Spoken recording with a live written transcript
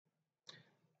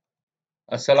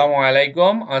আসসালামু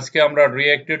আলাইকুম। আজকে আমরা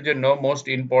রিঅ্যাক্টের জন্য মোস্ট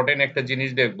ইম্পর্টেন্ট একটা জিনিস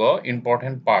দেখব,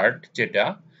 ইম্পর্টেন্ট পার্ট যেটা।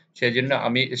 সেজন্য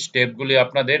আমি স্টেপগুলি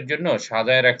আপনাদের জন্য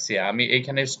সাজায় রাখছি। আমি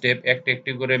এইখানে স্টেপ একটা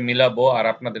একটি করে মিলাবো আর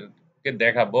আপনাদেরকে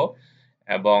দেখাবো,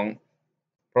 এবং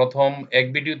প্রথম এক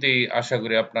ভিডিওতেই আশা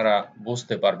করি আপনারা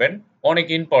বুঝতে পারবেন। অনেক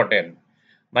ইম্পর্টেন্ট।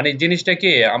 মানে জিনিসটা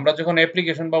কি, আমরা যখন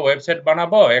অ্যাপ্লিকেশন বা ওয়েবসাইট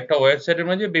বানাবো, একটা ওয়েবসাইটের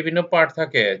মধ্যে বিভিন্ন পার্ট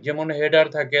থাকে, যেমন হেডার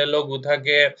থাকে, লোগো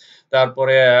থাকে,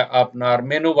 তারপরে আপনার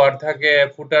মেনু বার থাকে,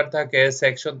 ফুটার থাকে,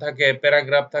 সেকশন থাকে,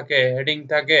 প্যারাগ্রাফ থাকে, হেডিং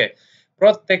থাকে।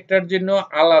 প্রত্যেকটার জন্য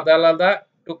আলাদা আলাদা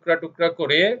টুকরা টুকরা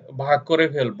করে ভাগ করে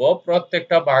ফেলবো।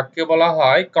 প্রত্যেকটা ভাগকে বলা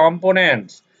হয়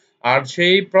কম্পোনেন্টস। আর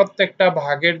সেই প্রত্যেকটা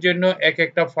ভাগের জন্য এক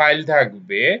একটা ফাইল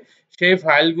থাকবে। সেই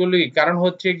ফাইলগুলি, কারণ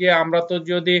হচ্ছে গিয়ে আমরা তো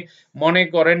যদি মনে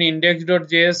করেন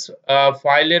index.js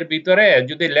ফাইলের ভিতরে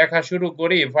যদি লেখা শুরু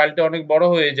করি, ফাইলটা অনেক বড়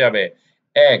হয়ে যাবে।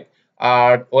 এক,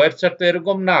 আর ওয়েবসাইট তো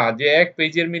এরকম না যে এক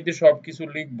পেজের মধ্যে সবকিছু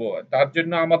লিখবো। তার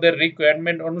জন্য আমাদের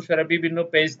রিকোয়ারমেন্ট অনুসারে বিভিন্ন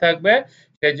পেজ থাকবে।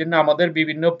 সেই জন্য আমাদের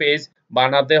বিভিন্ন পেজ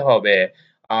বানাতে হবে।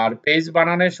 আর পেজ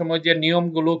বানানোর সময় যে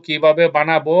নিয়মগুলো কিভাবে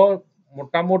বানাবো,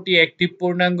 মোটামুটি একটি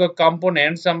পূর্ণাঙ্গ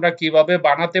কম্পোনেন্টস আমরা কিভাবে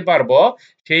বানাতে পারবো,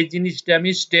 সেই জিনিসটা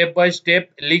আমি স্টেপ বাই স্টেপ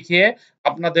লিখে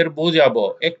আপনাদের বোঝাবো।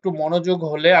 একটু মনোযোগ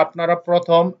হলে আপনারা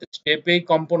প্রথম স্টেপেই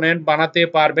কম্পোনেন্ট বানাতে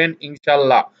পারবেন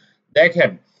ইনশাল্লাহ।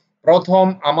 দেখেন, প্রথম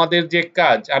আমাদের যে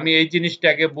কাজ, আমি এই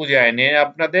জিনিসটাকে বুঝাই নিই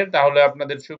আপনাদের, তাহলে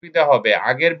আপনাদের সুবিধা হবে।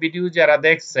 আগের ভিডিও যারা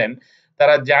দেখছেন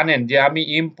তারা জানেন যে আমি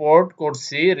ইম্পোর্ট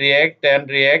করছি রিঅ্যাক্ট এন্ড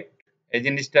রিঅ্যাক্ট, এই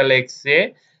জিনিসটা লিখছি।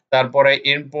 তারপরে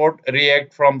ইম্পোর্ট রিঅ্যাক্ট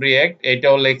ফ্রম রিঅ্যাক্ট,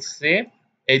 এটাও লিখছি।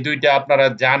 এই দুইটা আপনারা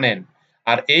জানেন।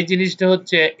 আর এই জিনিসটা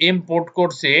হচ্ছে ইম্পোর্ট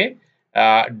করছি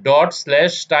dot slash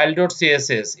style dot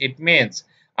CSS. It means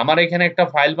আমার এখানে একটা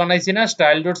ফাইল বানাইছি না,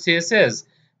 স্টাইল ডট সিএসএস।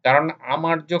 কারণ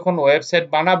আমার যখন ওয়েবসাইট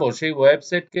বানাবো, সেই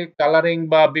ওয়েবসাইটকে কালারিং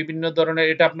বা বিভিন্ন ধরনের,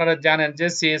 এটা আপনারা জানেন যে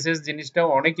সিএসএস জিনিসটা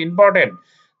অনেক ইম্পর্টেন্ট।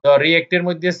 তো রিয়েক্টের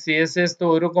মধ্যে সিএসএস তো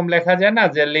ওইরকম লেখা যায় না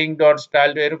যে লিঙ্ক ডট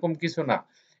স্টাইল, এরকম কিছু না।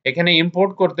 এখানে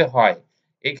ইম্পোর্ট করতে হয়।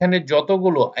 এখানে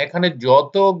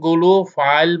যতগুলো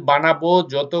ফাইল বানাবো,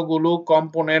 যতগুলো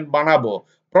কম্পোনেন্ট বানাবো,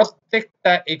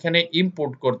 প্রত্যেকটা এখানে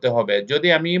ইম্পোর্ট করতে হবে। যদি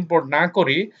আমি ইম্পোর্ট না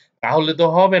করি তাহলে তো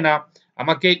হবে না,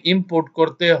 আমাকে ইম্পোর্ট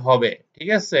করতে হবে। ঠিক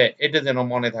আছে, এটা যেন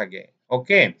মনে থাকে।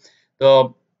 ওকে, তো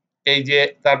এই যে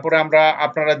তারপরে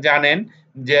আপনারা জানেন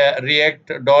যে রিয়েক্ট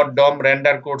ডট ডম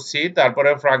রেন্ডার করছি, তারপরে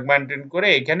ফ্র্যাগমেন্টেড করে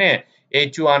এখানে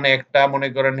H1 একটা মনে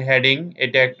করেন হেডিং,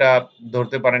 এটা একটা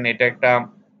ধরতে পারেন, এটা একটা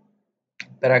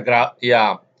প্যারাগ্রাফ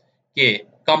কি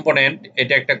কম্পোনেন্ট,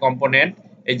 এটা একটা কম্পোনেন্ট।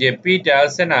 এই যে পিটা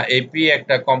আছে না, এই পি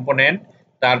একটা কম্পোনেন্ট।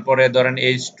 তারপরে ধরেন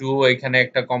H2 এখানে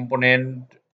একটা কম্পোনেন্ট,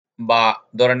 বা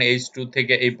ধরেন H2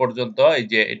 থেকে এই পর্যন্ত, এই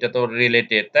যে এটা তো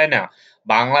রিলেটেড, তাই না?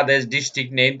 বাংলাদেশ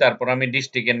ডিস্ট্রিক্ট নেই, তারপর আমি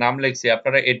ডিস্ট্রিক্টের নাম লিখছি,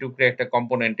 আপনারা এটুকু একটা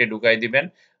কম্পোনেন্টে ঢুকাই দিবেন।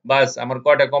 বাস, আমার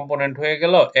কয়টা কম্পোনেন্ট হয়ে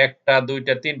গেল? একটা,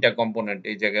 দুইটা, তিনটা কম্পোনেন্ট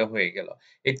এই জায়গায় হয়ে গেল।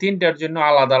 এই তিনটার জন্য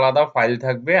আলাদা আলাদা ফাইল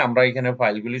থাকবে। আমরা এখানে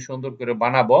ফাইলগুলি সুন্দর করে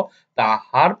বানাবো।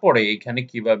 তারপরে এখানে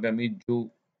কিভাবে আমি যোগ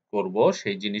করব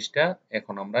সেই জিনিসটা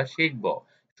এখন আমরা শিখব।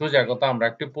 সোজা কথা, আমরা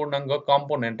একটি পূর্ণাঙ্গ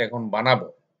কম্পোনেন্ট এখন বানাবো।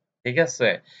 ঠিক আছে,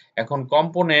 এখন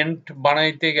কম্পোনেন্ট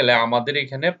বানাইতে গেলে আমাদের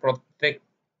এখানে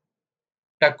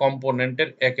প্রত্যেকটা কম্পোনেন্টের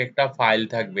এক একটা ফাইল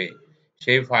থাকবে।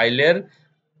 সেই ফাইলের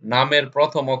নামের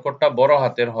প্রথম অক্ষরটা বড়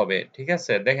হাতের হবে। ঠিক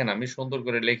আছে, দেখেন আমি সুন্দর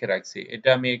করে লিখে রাখছি। এটা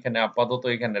আমি এখানে আপাতত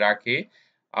এখানে রাখি।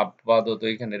 আপাতত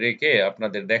এখানে রেখে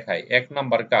আপনাদের দেখাই। এক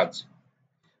নাম্বার কাজ,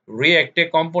 রিঅ্যাক্টে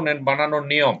কম্পোনেন্ট বানানোর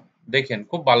নিয়ম দেখেন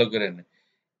খুব ভালো করে।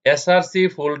 এসআরসি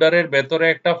ফোল্ডারের ভেতরে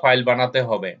একটা ফাইল বানাতে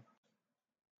হবে।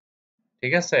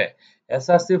 ঠিক আছে,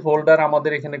 এসআরসি ফোল্ডার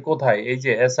আমাদের এখানে কোথায়? এই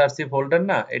যে এসআরসি ফোল্ডার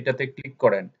না, এটাতে ক্লিক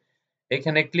করেন।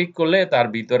 এখানে ক্লিক করলে তার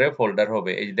ভিতরে ফোল্ডার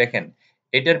হবে। এই যে দেখেন,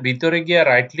 এটার ভিতরে গিয়ে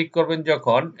রাইট ক্লিক করবেন,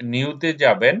 যখন নিউতে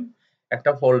যাবেন,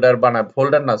 একটা ফোল্ডার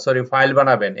না, সরি, ফাইল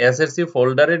বানাবেন। এসআরসি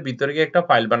ফোল্ডারের ভিতরে গিয়ে একটা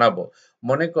ফাইল বানাবো।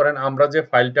 মনে করেন আমরা যে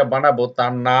ফাইলটা বানাবো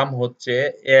তার নাম হচ্ছে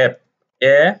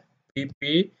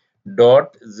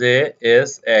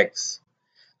app.jsx।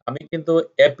 আমি কিন্তু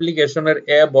অ্যাপ্লিকেশনের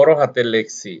বড় হাতে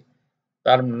লিখছি।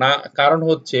 তার না, কারণ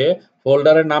হচ্ছে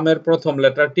ফোল্ডারের নামের প্রথম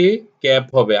লেটারটি ক্যাপ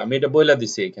হবে, আমি এটা বইলা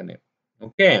দিছি এখানে।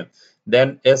 ওকে, দেন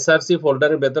এসআরসি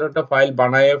ফোল্ডারের ভেতরে একটা ফাইল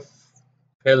বানায়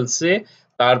ফেলছি।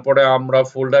 তারপরে আমরা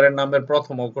ফোল্ডারের নামের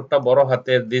প্রথম অক্ষরটা বড়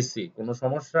হাতের দিছি, কোনো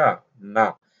সমস্যা না।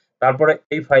 তারপরে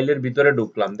এই ফাইলের ভিতরে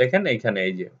ঢুকলাম, দেখেন এইখানে,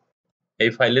 এই যে এই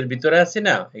ফাইলের ভিতরে আছি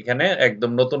না, এখানে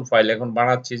একদম নতুন ফাইল এখন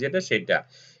বানাচ্ছি যেটা, সেটা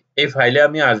এই ফাইলে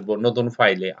আমি আসব। নতুন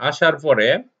ফাইলে আসার পরে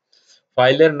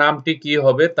ফাইলের নামটি কি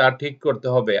হবে তা ঠিক করতে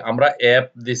হবে। আমরা অ্যাপ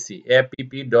দিছি,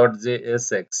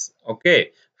 app.jsx। ওকে,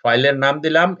 ফাইলের নাম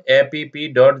দিলাম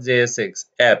app.jsx,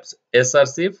 অ্যাপস,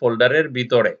 এসআরসি ফোল্ডারের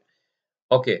ভিতরে।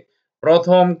 ওকে,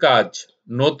 প্রথম কাজ,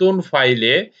 নতুন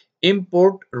ফাইলে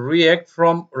ইম্পোর্ট রিঅ্যাক্ট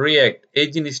ফ্রম রিঅ্যাক্ট এই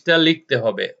জিনিসটা লিখতে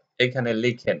হবে। এখানে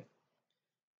লিখেন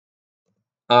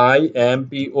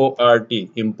IMPORT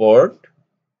ইম্পোর্ট,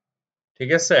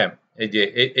 ঠিক আছে? এই যে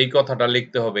এই কথাটা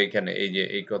লিখতে হবে এখানে, এই যে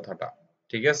এই কথাটা,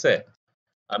 ঠিক আছে?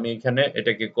 আমি এখানে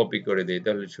এটাকে কপি করে দিই,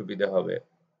 তাহলে সুবিধা হবে।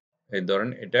 এই ধরেন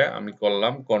এটা আমি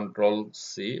করলাম কন্ট্রোল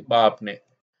সি, বা আপনি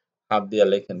হাত দিয়ে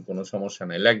লেখেন, কোনো সমস্যা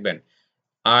নাই, লিখবেন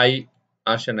আই।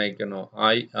 আসে নাই কেন?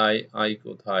 আই আই আই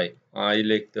কোথায়? আই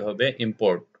লিখতে হবে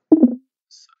ইম্পোর্ট।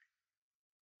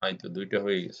 আই তো দুইটা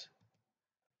হয়ে গেছে।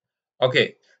 ওকে,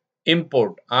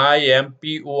 import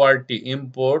IMPORT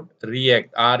import react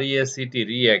REACT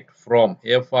react from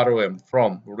FROM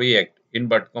from react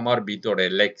invert কমার ভিতরে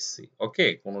লেখছি। ওকে,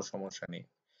 কোনো সমস্যা নেই,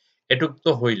 এটুক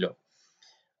তো হইল।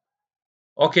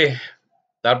 ওকে,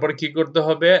 তারপরে কি করতে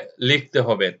হবে? লিখতে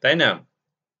হবে, তাই না?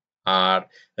 আর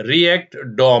রিঅ্যাক্ট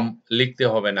ডম লিখতে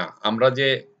হবে না। আমরা যে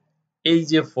এই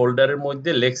যে ফোল্ডারের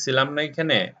মধ্যে লিখছিলাম না,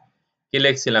 এখানে কি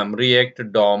লিখছিলাম? রিঅ্যাক্ট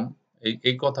ডম।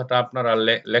 এই কথাটা আপনার আর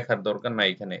লেখার দরকার নাই,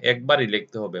 এখানে একবারই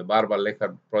লিখতে হবে, বারবার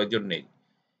লেখার প্রয়োজন নেই।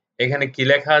 এখানে কি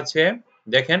লেখা আছে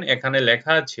দেখেন, এখানে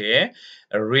লেখা আছে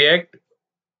react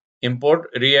import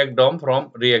react dum from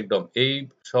react ডম। এই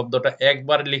শব্দটা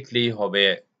একবার লিখলেই হবে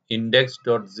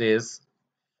index.js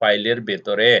ফাইলের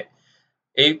ভেতরে।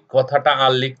 এই কথাটা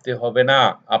আর লিখতে হবে না,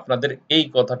 আপনাদের এই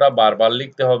কথাটা বারবার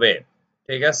লিখতে হবে,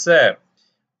 ঠিক আছে?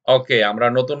 ওকে, আমরা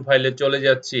নতুন ফাইলে চলে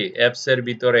যাচ্ছি। অ্যাপস এর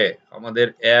ভিতরে আমাদের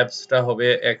অ্যাপসটা হবে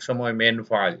একসময় মেন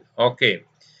ফাইল। ওকে,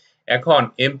 এখন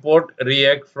ইম্পোর্ট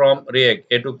রিঅ্যাক্ট ফ্রম রিঅ্যাক্ট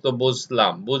এটুক তো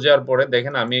বুঝলাম। বুঝার পরে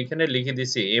দেখেন আমি এখানে লিখে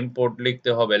দিছি ইম্পোর্ট লিখতে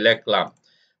হবে, লিখলাম।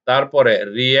 তারপরে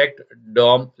রিঅ্যাক্ট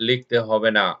ডম লিখতে হবে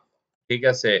না, ঠিক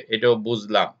আছে, এটাও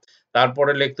বুঝলাম।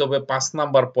 তারপরে লিখতে হবে 5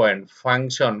 নাম্বার পয়েন্ট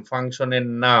ফাংশন। ফাংশনের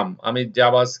নাম আমি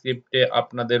জাভাস্ক্রিপ্টে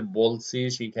আপনাদের বলছি,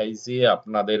 শিখাইছি,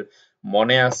 আপনাদের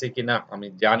মনে আছে কিনা আমি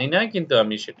জানি না, কিন্তু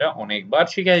আমি সেটা অনেকবার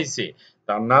শিখাইছি।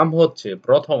 তার নাম হচ্ছে,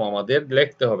 প্রথম আমাদের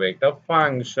লিখতে হবে একটা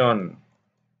ফাংশন।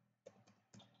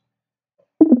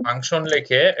 ফাংশন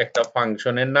লিখে একটা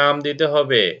ফাংশনের নাম দিতে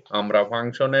হবে। আমরা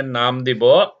ফাংশনের নাম দিব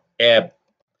অ্যাপ।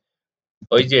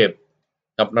 ওই যে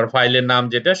আপনার ফাইলের নাম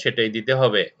যেটা, সেটাই দিতে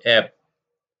হবে, অ্যাপ।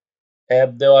 অ্যাপ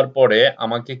দেওয়ার পরে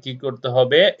আমাকে কি করতে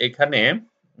হবে? এখানে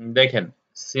দেখেন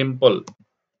সিম্পল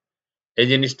এই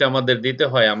জিনিসটা আমাদের দিতে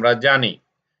হয়, আমরা জানি।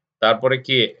 তারপরে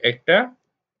কি একটা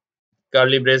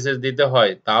কার্লি ব্রেসেস দিতে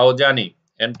হয়, তাও জানি।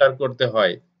 এন্টার করতে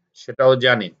হয়, সেটাও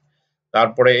জানি।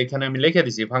 তারপরে এখানে আমি লিখে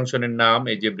দিছি ফাংশনের নাম,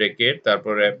 এই যে ব্র্যাকেট,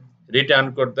 তারপরে রিটার্ন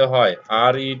করতে হয়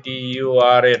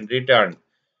RETURN রিটার্ন,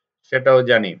 সেটাও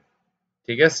জানি,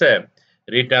 ঠিক আছে?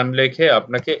 রিটার্ন লিখে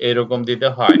আপনাকে এরকম দিতে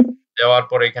হয়। দেওয়ার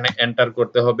পরে এখানে এন্টার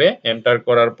করতে হবে। এন্টার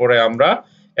করার পরে আমরা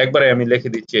একবারে আমি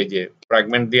লিখে দিচ্ছি, এই যে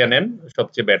ফ্র্যাগমেন্ট দিয়ে নেন,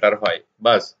 সবচেয়ে বেটার হয়।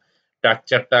 বাস,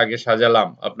 স্ট্রাকচারটা আগে সাজালাম,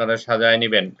 আপনারা সাজায়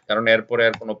নিবেন, কারণ এরপরে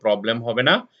আর কোনো প্রবলেম হবে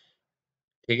না,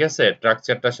 ঠিক আছে?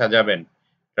 স্ট্রাকচারটা সাজাবেন।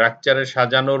 স্ট্রাকচারে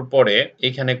সাজানোর পরে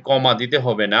এখানে কমা দিতে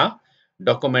হবে না।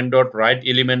 Document dot right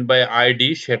element by ID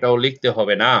সেটাও লিখতে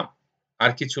হবে না।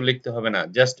 আর কিছু লিখতে হবে না,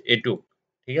 জাস্ট এটুক,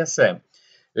 ঠিক আছে?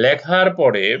 লেখার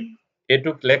পরে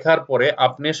এটুক লেখার পরে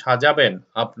আপনি সাজাবেন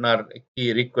আপনার কি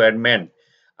রিকোয়ারমেন্ট।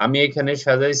 আমি এখানে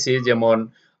সাজাইছি, যেমন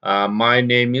my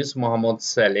name is Mohammad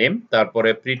Selim, তারপরে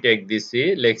প্রিটেক দিছি,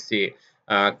 লিখছি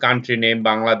country name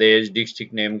Bangladesh,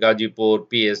 district name Gazipur,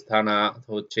 PS থানা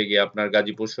হচ্ছে গিয়ে আপনার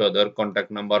গাজীপুর সদর,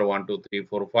 কন্ট্যাক্ট নাম্বার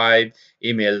 12345,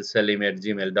 ইমেল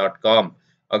selim@gmail.com।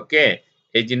 ওকে,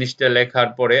 এই জিনিসটা লেখার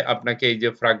পরে আপনাকে এই যে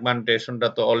ফ্র্যাগমেন্টেশনটা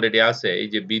তো অলরেডি আছে, এই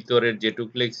যে ভিতরের যেটুক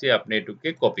লিখছি আপনি এটুকে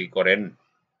কপি করেন,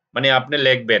 মানে আপনি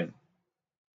লিখবেন,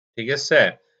 ঠিক আছে?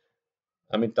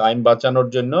 আমি টাইম বাঁচানোর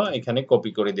জন্য এখানে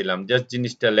কপি করে দিলাম, জাস্ট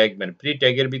জিনিসটা লিখবেন। প্রি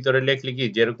ট্যাগের ভিতরে লিখলে কি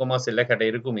যেরকম আছে লেখাটা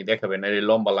এরকমই দেখাবে, না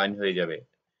লম্বা লাইন হয়ে যাবে,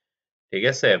 ঠিক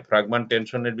আছে?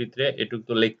 ফ্র্যাগমেন্টেশনের ভিতরে এটুক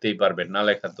তো লিখতেই পারবেন, না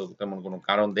লেখা তো তেমন কোনো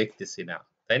কারণ দেখতেছি না,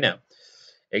 তাই না?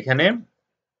 এখানে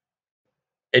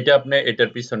এটা আপনি এটার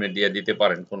পিছনে দিয়ে দিতে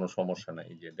পারেন, কোনো সমস্যা নাই।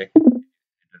 এই যে দেখেন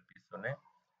এটার পিছনে,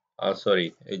 সরি,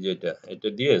 এই যে এটা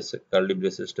দিয়ে কার্লি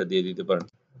ব্রেসেসটা দিয়ে দিতে পারেন,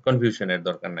 কনফিউশনের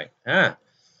দরকার নাই। হ্যাঁ,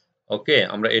 ওকে,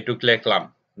 আমরা এটুক লিখলাম।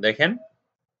 দেখেন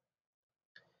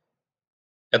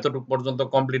এতটুক পর্যন্ত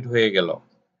কমপ্লিট হয়ে গেল,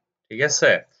 ঠিক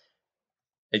আছে?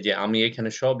 এই যে আমি এখানে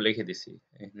সব লিখে দিছি,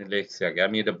 এখানে লিখছি আগে,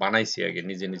 আমি এটা বানাইছি আগে,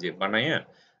 নিজে নিজে বানাইয়া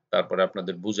তারপরে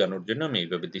আপনাদের বোঝানোর জন্য আমি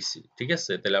এইভাবে দিচ্ছি, ঠিক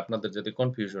আছে? তাহলে আপনাদের যাতে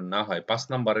কনফিউশন না হয়। 5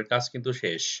 নাম্বারের কাজ কিন্তু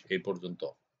শেষ এই পর্যন্ত।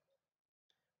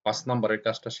 5 নাম্বারের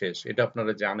কাজটা শেষ, এটা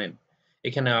আপনারা জানেন।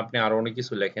 এখানে আপনি আরো অনেক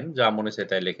কিছু লেখেন, যা মনে চায়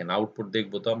তাই লেখেন। আউটপুট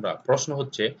দেখব তো আমরা। প্রশ্ন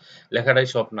হচ্ছে লেখাটাই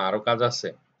সব না, আরো কাজ আছে।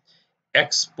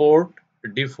 Export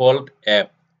default app.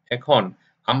 এখন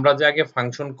আমরা যে আগে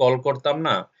ফাংশন কল করতাম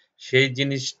না, সেই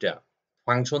জিনিসটা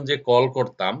ফাংশন যে কল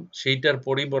করতাম সেইটার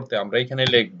পরিবর্তে আমরা এখানে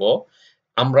লিখব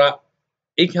আমরা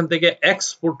এইখান থেকে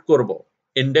এক্সপোর্ট করব,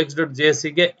 index.jsc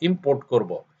কে ইম্পোর্ট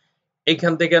করব,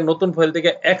 এইখান থেকে নতুন ফাইল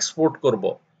থেকে এক্সপোর্ট করব,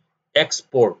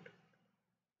 এক্সপোর্ট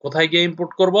কোথায় গিয়ে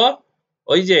ইম্পোর্ট করব,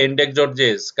 ওই যে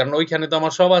index.js, কারণ ওইখানে তো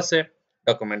আমার সব আছে,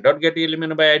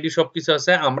 document.getElementById সবকিছু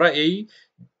আছে। আমরা এই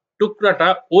টুকরাটা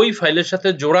ওই ফাইলের সাথে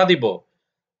জোড়া দিব।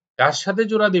 কার সাথে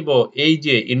জোড়া দিব? এই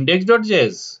যে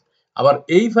index.js। আবার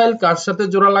এই ফাইল কার সাথে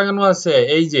জোড়া লাগানো আছে?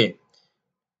 এই যে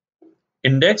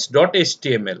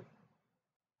index.html।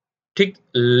 ঠিক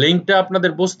লিঙ্কটা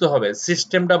আপনাদের বুঝতে হবে,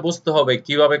 সিস্টেমটা বুঝতে হবে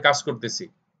কিভাবে কাজ করতেছি।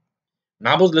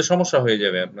 না বুঝলে সমস্যা হয়ে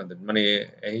যাবে আপনাদের, মানে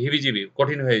হিবিজিবি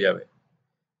কঠিন হয়ে যাবে।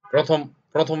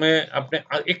 প্রথমে আপনি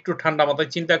একটু ঠান্ডা মাথায়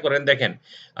চিন্তা করেন, দেখেন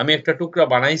আমি একটা টুকরা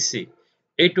বানাইছি,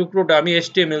 এই টুকরোটা আমি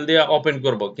HTML দিয়ে ওপেন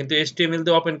করব, কিন্তু HTML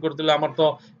দিয়ে ওপেন করতে হলে আমার তো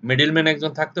মিডলম্যান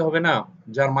একজন থাকতে হবে না,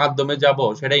 যার মাধ্যমে যাব,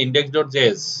 সেটা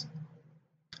index.js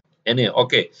এনে।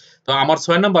 ওকে, তো আমার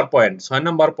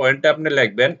 6 পয়েন্টে আপনি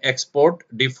লিখবেন export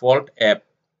default app,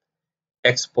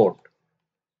 export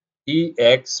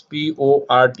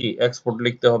EXPORT, export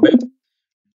লিখতে হবে,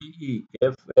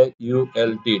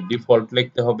 DEFAULT ডিফল্ট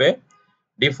লিখতে হবে।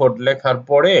 ডিফল্ট লেখার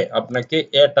পরে আপনাকে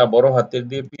এটা বড় হাতের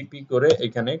দিয়ে পিপি করে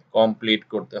এখানে কমপ্লিট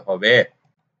করতে হবে।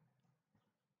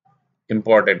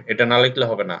 ইম্পর্টেন্ট, এটা না লিখলে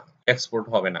হবে না, এক্সপোর্ট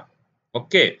হবে না।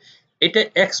 ওকে, এটা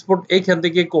এক্সপোর্ট এইখান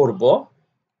থেকে করব।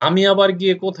 আমি আবার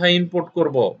গিয়ে কোথায় ইম্পোর্ট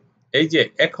করব? এই যে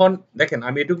এখন দেখেন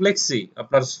আমি এটুকু লিখছি,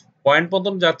 আপনার পয়েন্ট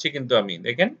মতন যাচ্ছি, কিন্তু আমি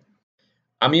দেখেন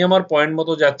আমি আমার পয়েন্ট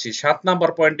মতো যাচ্ছি। 7 নাম্বার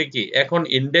পয়েন্টে কি, এখন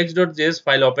index.js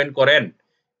ফাইল ওপেন করেন,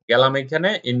 গেলাম এখানে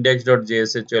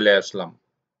index.js এ চলে আসলাম।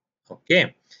 ওকে,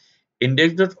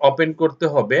 ইনডেক্স ডট ওপেন করতে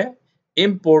হবে,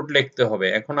 ইম্পোর্ট লিখতে হবে।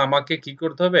 এখন আমাকে কি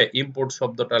করতে হবে? ইম্পোর্ট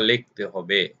শব্দটা লিখতে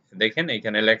হবে। দেখেন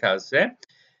এখানে লেখা আছে,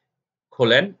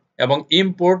 খোলেন এবং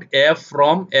ইম্পোর্ট অ্যাপ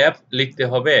ফ্রম অ্যাপ লিখতে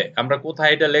হবে। আমরা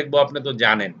কোথায় এটা লিখবো আপনি তো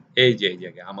জানেন, এই যে এই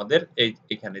জায়গা আমাদের এই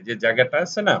এখানে যে জায়গাটা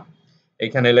আছে না,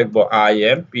 এখানে লিখবো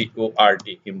IMPORT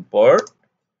ইম্পোর্ট।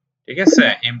 ঠিক আছে,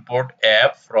 ইম্পোর্ট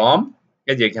অ্যাপ ফ্রম,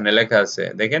 এই যে এখানে লেখা আছে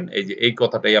দেখেন, এই যে এই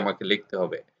কথাটাই আমাকে লিখতে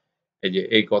হবে, এই যে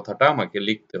এই কথাটা আমাকে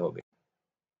লিখতে হবে,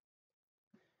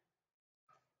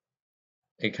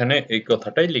 এখানে এই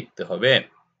কথাটাই লিখতে হবে।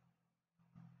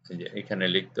 এই যে এখানে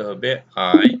লিখতে হবে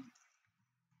I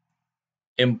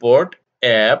import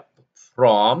app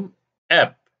from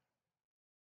app.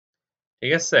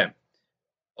 ঠিক আছে,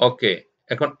 ওকে,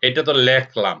 এখন এটা তো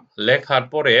লেখলাম, লেখার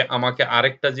পরে আমাকে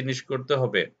আরেকটা জিনিস করতে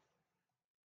হবে,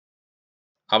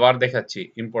 আবার দেখাচ্ছি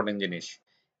ইম্পর্টেন্ট জিনিস,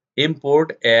 ইম্পোর্ট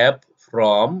অ্যাপ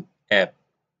ফ্রম অ্যাপ।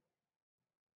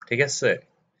 ঠিক আছে,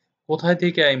 কোথায়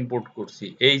থেকে ইম্পোর্ট করছি?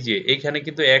 এই যে এখানে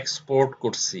কিন্তু এক্সপোর্ট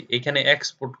করছি, এখানে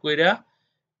এক্সপোর্ট কইরা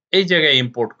এই জায়গায়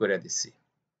ইম্পোর্ট করে দিছি।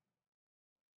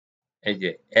 এই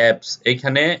যে অ্যাপস,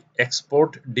 এইখানে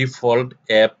এক্সপোর্ট ডিফল্ট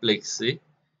অ্যাপ লিখছি।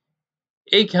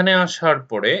 এইখানে আসার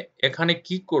পরে এখানে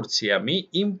কি করছি আমি?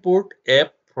 Import app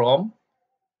from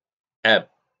app.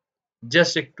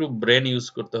 Just একটু ব্রেন ইউজ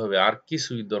করতে হবে, আর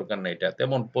কিছুই দরকার নাই। এটা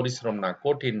তেমন পরিশ্রম না,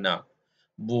 কঠিন না,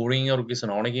 বোরিং এর কিছু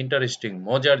না, অনেক ইন্টারেস্টিং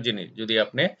মজার জিনিস যদি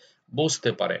আপনি বুঝতে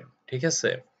পারেন। ঠিক আছে,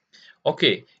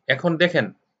 ওকে, এখন দেখেন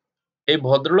এই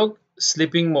ভদ্রলোক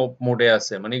স্লিপিং মোডে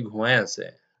আছে, মানে ঘুমায় আছে।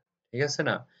 ঠিক আছে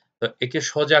না? তো একে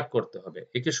সজাগ করতে হবে।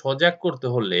 একে সজাগ করতে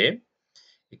হলে,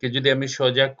 একে যদি আমি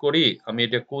সজাগ করি, আমি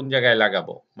এটা কোন জায়গায়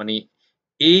লাগাবো? মানে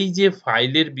এই যে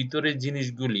ফাইলের ভিতরের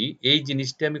জিনিসগুলি, এই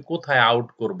জিনিসটা আমি কোথায় আউট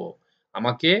করব?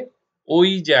 আমাকে ওই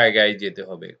জায়গায় যেতে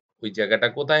হবে। ওই জায়গাটা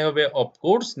কোথায় হবে?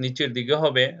 অফকোর্স নিচের দিকে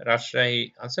হবে। রাজশাহী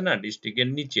আছে না? ডিস্ট্রিক্টের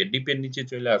নিচে, ডিপের নিচে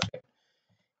চলে আসে।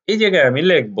 এই জায়গায় আমি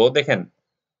লিখবো, দেখেন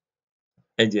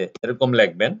এই যে এরকম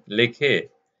লিখবেন, লিখে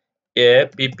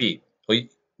এপিপি ওই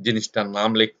জিনিসটার নাম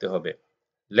লিখতে হবে।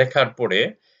 লেখার পরে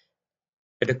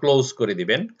এটা ক্লোজ করে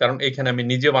দিবেন, কারণ এখানে আমি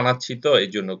নিজে বানাচ্ছি তো এই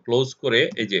জন্য ক্লোজ করে,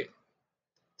 এই যে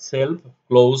সেলফ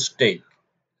ক্লোজ টেক।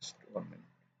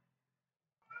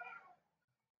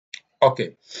 ওকে,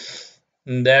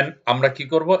 দেন আমরা কি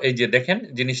করব? এই যে দেখেন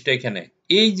জিনিসটা এখানে,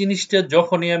 এই জিনিসটা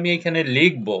যখনই আমি এখানে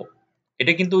লিখব,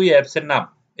 এটা কিন্তু ওই অ্যাপস এর নাম।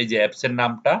 এই যে অ্যাপস এর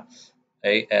নামটা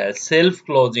এই সেলফ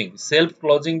ক্লোজিং। সেলফ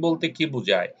ক্লোজিং বলতে কি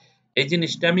বোঝায়? এই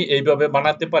জিনিসটা আমি এইভাবে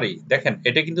বানাতে পারি। দেখেন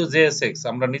এটা কিন্তু জেএসএক্স,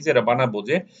 আমরা নিজেরা বানাবো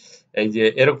যে এই যে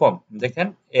এরকম দেখেন,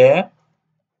 এ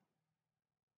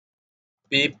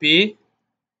পিপি,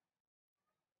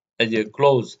 এই যে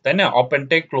ক্লোজ, তাই না? ওপেন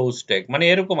টেক ক্লোজ টেক, মানে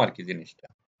এরকম আর কি জিনিসটা।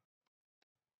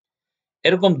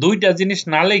 এরকম দুইটা জিনিস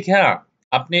না লেখা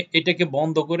আপনি এটাকে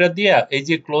বন্ধ করে দিয়া এই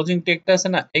যে ক্লোজিং টেকটা আছে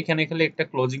না, এখানে খালি একটা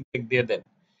ক্লোজিং টেক দিয়ে দেন।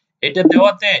 এটা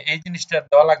দেওয়াতে এই জিনিসটা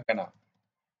দেওয়া লাগবে না।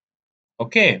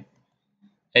 ওকে,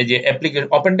 এই যে application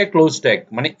open take close take,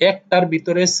 মানে একটার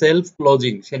ভিতরে সেলফ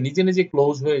ক্লোজিং, সে নিজে নিজে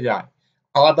ক্লোজ হয়ে যায়।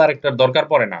 আলাদা আরেকটার দরকার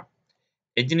পড়ে না।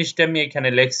 এই জিনিসটা আমি এখানে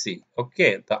লিখছি। ওকে?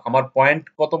 তো আমার পয়েন্ট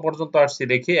কত পর্যন্ত আসছি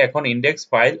দেখি। এখন ইনডেক্স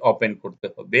ফাইল ওপেন করতে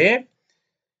হবে।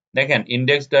 দেখেন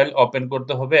ইনডেক্স ফাইল ওপেন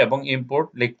করতে হবে এবং ইম্পোর্ট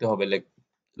লিখতে হবে।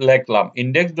 লিখলাম।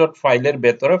 ইনডেক্স ডট ফাইলের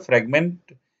ভেতরে ফ্র্যাগমেন্ট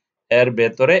এর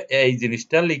ভেতরে এই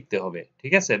জিনিসটা লিখতে হবে।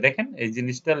 ঠিক আছে? দেখেন এই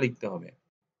জিনিসটা লিখতে হবে।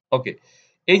 ওকে।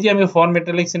 এই যে আমি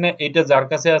ফরম্যাটে লিখছি না, এটা যার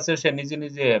কাছে আছে সে নিজে,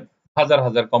 নিজে হাজার,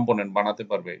 হাজার কম্পোনেন্ট বানাতে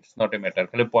পারবে। It's not a matter.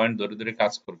 খালি পয়েন্ট ধরে, ধরে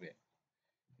কাজ করবে।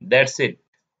 That's it.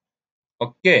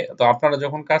 ওকে? তো আপনারা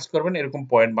যখন কাজ করবেন এরকম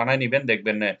পয়েন্ট বানায় নিবেন।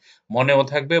 দেখবেন মনেও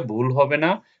থাকবে, ভুল হবে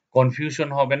না, কনফিউশন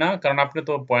হবে না। কারণ আপনি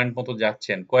তো পয়েন্ট মতো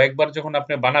যাচ্ছেন। কয়েকবার যখন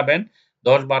আপনি বানাবেন,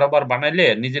 ১০-১২ বার বানাইলে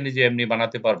নিজে, নিজে এমনি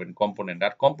বানাতে পারবেন কম্পোনেন্ট।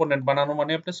 আর কম্পোনেন্ট বানানো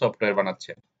মানে আপনি সফটওয়্যার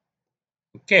বানাচ্ছেন।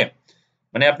 ওকে?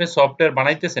 মানে আপনি সফটওয়্যার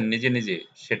বানাইতেছেন নিজে, নিজে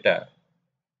সেটা।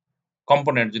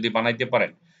 কম্পোনেন্ট যদি বানাইতে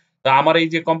পারেন। তো আমার এই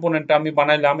যে কম্পোনেন্টটা আমি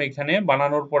বানাইলাম এখানে,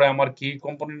 বানানোর পরে আমার কি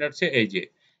কম্পোনেন্ট আছে? এই যে।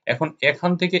 এখন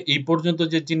এখান থেকে এই পর্যন্ত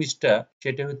যে জিনিসটা,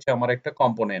 সেটা হচ্ছে আমার একটা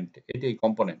কম্পোনেন্ট। এটাই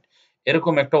কম্পোনেন্ট।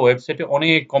 এরকম একটা ওয়েবসাইটে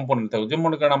অনেক কম্পোনেন্ট থাকে। যেমন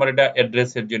মনে করেন আমার এটা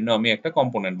অ্যাড্রেসের জন্য আমি একটা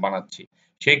কম্পোনেন্ট বানাচ্ছি।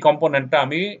 সেই কম্পোনেন্টটা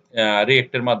আমি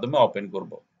React এর মাধ্যমে ওপেন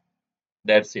করব।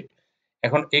 That's it.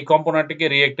 এখন এই কম্পোনেন্টটিকে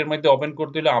React এর মধ্যে ওপেন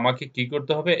করতে হলে আমাকে কি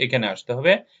করতে হবে? এখানে আসতে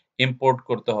হবে, ইম্পোর্ট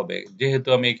করতে হবে। যেহেতু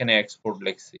আমি এখানে এক্সপোর্ট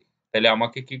লিখছি। তাইলে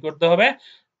আমাকে কি করতে হবে?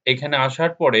 এখানে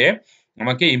আসার পরে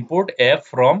আমাকে ইম্পোর্ট a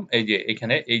from এই যে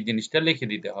এখানে এই জিনিসটা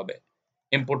লিখে দিতে হবে।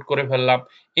 ইম্পোর্ট করে ফেললাম।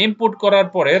 ইম্পোর্ট করার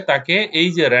পরে তাকে এই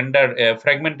যে রেন্ডার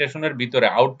ফ্র্যাগমেন্টেশন এর ভিতরে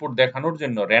আউটপুট দেখানোর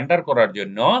জন্য, রেন্ডার করার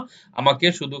জন্য আমাকে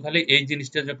শুধু খালি এই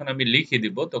জিনিসটা যখন আমি লিখে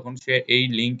দিব তখন সে এই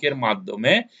লিংকের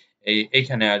মাধ্যমে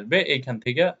এইখানে আসবে। এইখান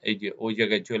থেকে এই যে ওই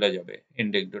জায়গায় চলে যাবে।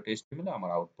 index.html এ আমার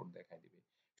আউটপুট দেখায় দিবে।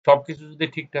 সবকিছু যদি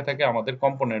ঠিকঠাক থাকে আমাদের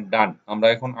কম্পোনেন্ট ডান। আমরা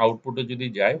এখন আউটপুটে যদি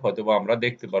যাই হয়তোবা আমরা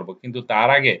দেখতে পারবো। কিন্তু তার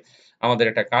আগে আমাদের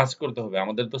একটা কাজ করতে হবে।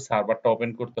 আমাদের তো সার্ভারটা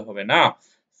ওপেন করতে হবে না?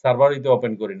 সার্ভারই তো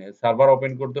ওপেন করি নাই। সার্ভার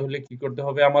ওপেন করতে হলে কি করতে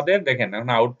হবে আমাদের? দেখেন এখন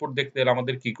আউটপুট দেখতে হলে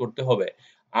আমাদের কি করতে হবে?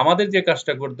 আমাদের যে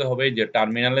কাজটা করতে হবে এই যে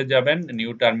টার্মিনালে যাবেন,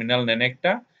 নিউ টার্মিনাল নেন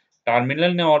একটা।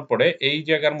 টার্মিনাল নেওয়ার পরে এই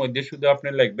জায়গার মধ্যে শুধু আপনি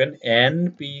লিখবেন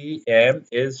npm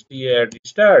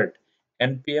start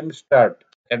npm start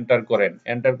enter করেন।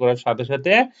 এন্টার করার সাথে,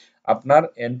 সাথে আপনার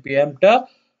npm টা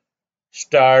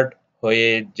স্টার্ট হয়ে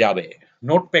যাবে।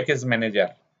 Note package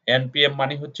manager. npm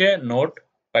মানে হচ্ছে নোট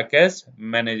প্যাকেজ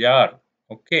ম্যানেজার।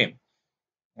 ওকে?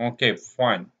 ওকে,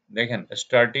 ফাইন। দেখেন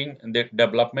স্টার্টিং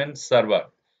ডেভেলপমেন্ট সার্ভার।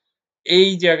 এই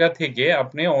জায়গা থেকে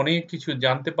আপনি অনেক কিছু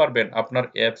জানতে পারবেন আপনার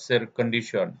অ্যাপস এর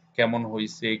কন্ডিশন কেমন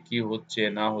হইছে, কি হচ্ছে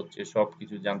না হচ্ছে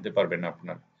সবকিছু জানতে পারবেন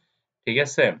আপনার। ঠিক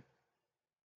আছে?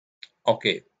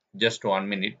 ওকে, জাস্ট 1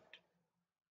 মিনিট।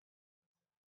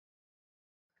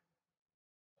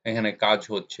 এখানে কাজ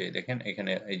হচ্ছে। দেখেন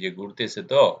এখানে এই যে ঘুরতেছে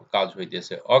তো কাজ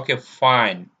হইতেছে। ওকে,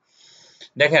 ফাইন।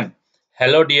 দেখেন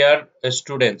হ্যালো ডিয়ার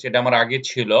স্টুডেন্টস এটা আমার আগে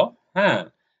ছিল। হ্যাঁ?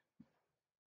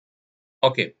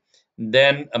 ওকে।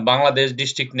 দেন বাংলাদেশ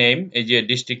ডিস্ট্রিক্ট নেম এই যে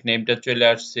ডিস্ট্রিক্ট নেমটা চলে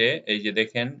আসছে। এই যে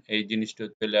দেখেন এই জিনিসটা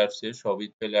চলে আসছে, সবই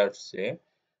চলে আসছে।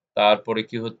 তারপরে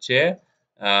কি হচ্ছে?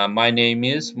 My name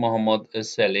is Mohammad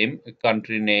Selim,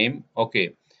 country name okay.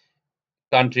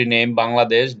 Country name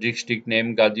Bangladesh, district name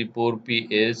Gazipur,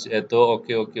 PS এত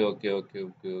ওকে, ওকে, ওকে, ওকে,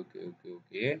 ওকে, ওকে, ওকে,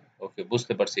 ওকে, ওকে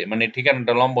বুঝতে পারছি। মানে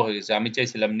ঠিকানাটা লম্বা হয়ে গেছে। আমি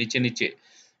চাইছিলাম নিচে, নিচে।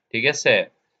 ঠিক আছে?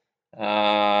 আ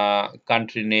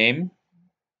কান্ট্রি নেম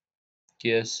কি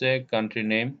আছে? Country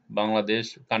name Bangladesh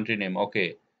country name okay.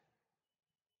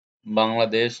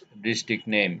 Bangladesh district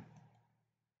name.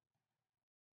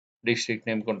 District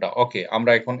name কোনটা? ওকে,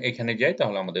 আমরা এখন এখানে যাই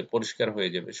তাহলে আমাদের পরিষ্কার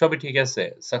হয়ে যাবে। সবই ঠিক আছে।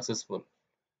 সাকসেসফুল।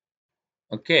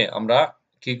 ওকে, আমরা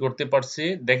কি করতে পারছি?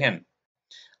 দেখেন,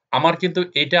 আমার কিন্তু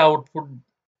এটা আউটপুট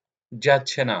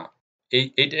যাচ্ছে না।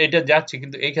 এটা যাচ্ছে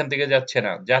কিন্তু এইখান থেকে যাচ্ছে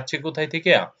না। যাচ্ছে কোথায়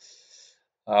থেকে?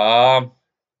 আ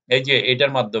এই যে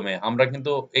এটার মাধ্যমে। আমরা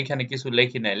কিন্তু এখানে কিছু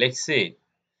লেখি নাই। লেখছি?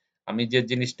 আমি যে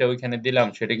জিনিসটা ওইখানে দিলাম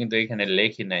সেটা কিন্তু এখানে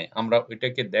লেখি নাই। আমরা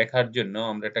ওইটাকে দেখার জন্য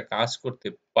আমরা একটা কাজ করতে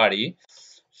পারি।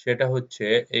 সেটা হচ্ছে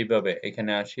এইভাবে।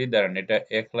 এখানে আসি দাঁড়ান এটা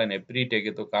এক লাইনে প্রি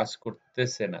টেগে তো কাজ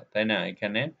করতেছে না। তাই না?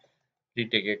 এখানে প্রি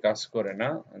টেগে কাজ করে না।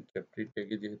 আচ্ছা প্রি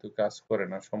টেগে যেহেতু কাজ করে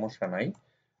না সমস্যা নাই।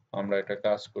 আমরা এটা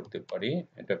কাজ করতে পারি।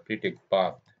 এটা প্রি টেগ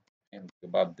বাদ। এখান থেকে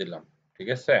বাদ দিলাম। ঠিক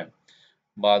আছে?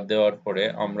 বাদ দেওয়ার পরে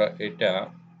আমরা এটা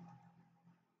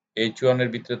H1 এর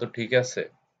ভিতরে তো ঠিক আছে।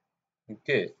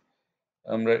 ওকে?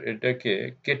 আমরা এটাকে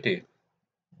কেটে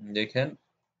দেখেন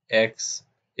এক্স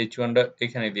H1 টা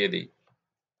এখানে দিয়ে দেই।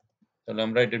 তাহলে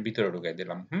আমরা এটার ভিতরে ঢুকাই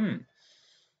দিলাম। হুম?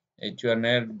 H1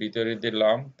 এর ভিতরে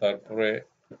দিলাম। তারপরে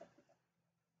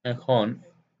এখন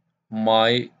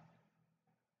my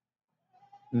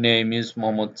name is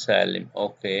Mohammad Salim.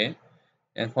 ওকে।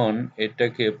 এখন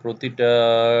এটাকে প্রতিটা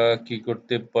কি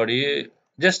করতে পারি?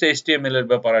 জাস্ট HTML এর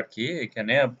ব্যাপার আর কি।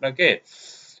 এখানে আপনাকে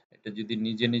এটা যদি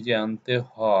নিজে নিজে আনতে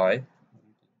হয়,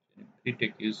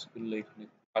 ফ্রিটেক ইউজ করলে এখানে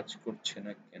কাজ করছে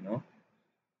না কেন?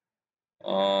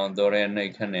 ধরেন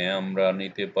এখানে আমরা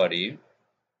নিতে পারি,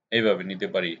 এইভাবে নিতে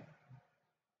পারি।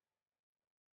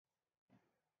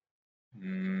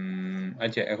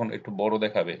 আচ্ছা, এখন একটু বড়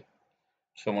দেখাবে,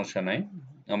 সমস্যা নাই।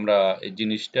 আমরা এই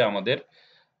জিনিসটা আমাদের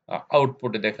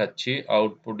আউটপুটে দেখাচ্ছি।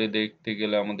 আউটপুটে দেখতে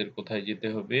গেলে আমাদের কোথায় যেতে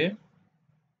হবে?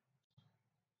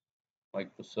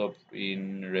 মাইক্রোসফট ইন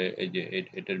এই যে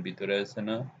এটার ভিতরে আছে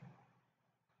না?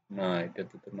 না,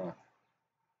 এটাতে তো না।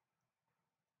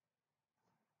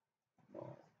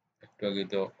 একটু আগে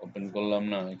তো ওপেন করলাম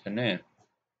না এখানে।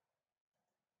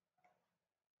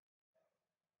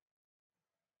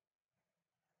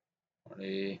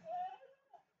 আরে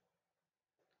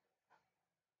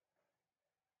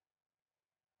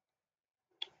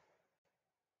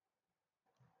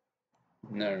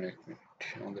না, না, এক মিনিট,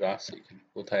 আমাদের আছে এখানে,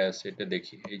 কোথায় আছে এটা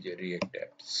দেখি। এই যে রিয়েক্ট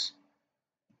অ্যাপস,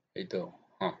 এই তো।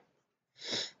 হ্যাঁ,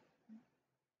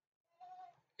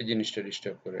 এই জিনিসটা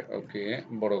ডিস্টার্ব করে। ওকে,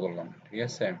 বড় করলাম, ঠিক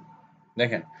আছে।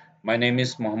 দেখেন, my name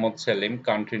is Mohammad Selim,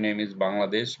 country name is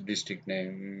Bangladesh, district name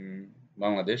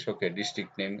Bangladesh, okay,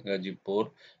 district name Gazipur,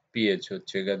 pH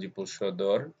হচ্ছে গাজীপুর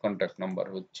সদর, কন্ট্যাক্ট নাম্বার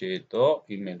হচ্ছে তো,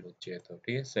 ইমেল হচ্ছে তো,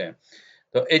 ঠিক আছে।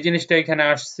 তো এই জিনিসটা এখানে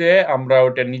আসছে, আমরা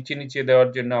ওটা নিচে নিচে দেওয়ার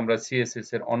জন্য আমরা সিএসএস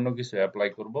এর অন্য কিছু অ্যাপ্লাই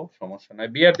করব, সমস্যা নাই।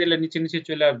 বিআর দিলে নিচে নিচে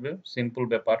চলে আসবে, সিম্পল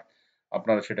ব্যাপার।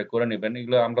 আপনারা সেটা করে নেবেন।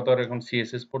 এগুলো আমরা তো আর এখন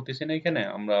সিএসএস পড়তেছি না এখানে,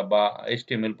 আমরা বা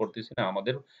এইচটিএমএল পড়তেছি না।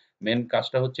 আমাদের মেন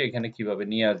কাজটা হচ্ছে এখানে কিভাবে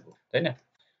নিয়ে আসবো, তাই না?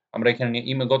 আমরা এখানে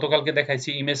গতকালকে দেখাইছি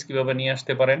ইমেজ কিভাবে নিয়ে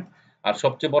আসতে পারেন। আর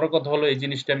সবচেয়ে বড় কথা হলো এই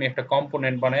জিনিসটা আমি একটা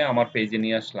কম্পোনেন্ট বানায় আমার পেজে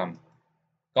নিয়ে আসলাম।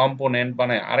 কম্পোনেন্ট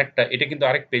বানায় আরেকটা, এটা কিন্তু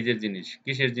আরেক পেজের জিনিস।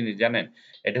 কিসের জিনিস জানেন?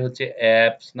 এটা হচ্ছে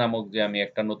অ্যাপস নামক যে আমি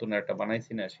একটা নতুন একটা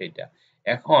বানাইছি না সেইটা।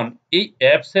 এখন এই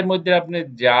অ্যাপস এর মধ্যে আপনি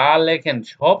যা লেখেন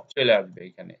সব চলে আসবে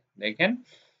এখানে। দেখেন,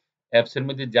 অ্যাপস এর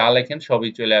মধ্যে যা লেখেন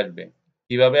সবই চলে আসবে।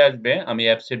 কিভাবে আসবে? আমি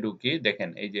অ্যাপসে ঢুকি, দেখেন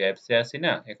এই যে অ্যাপসে আছি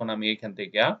না, এখন আমি এখান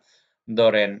থেকে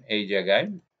ধরেন এই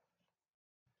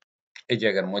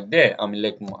জায়গার মধ্যে আমি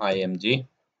লিখবো আইএমজি,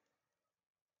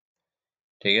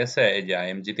 ঠিক আছে। এই যে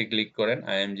আইএমজি তে ক্লিক করেন,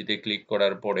 আইএমজি তে ক্লিক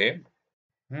করার পরে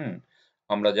হুম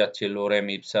আমরা যাচ্ছি লোরেম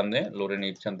ইপসামে। লোরেম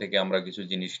ইপসাম থেকে আমরা কিছু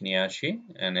জিনিস নিয়ে আসি।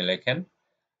 এনে লেখেন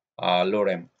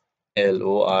লোরেম,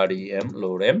 LOREM,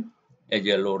 লোরেম। এই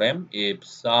যে লোরেম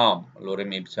ইপসাম,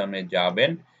 লোরেম ইপসামে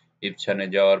যাবেন। ইপসামে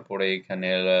যাওয়ার পরে এখানে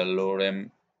লোরেম,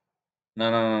 না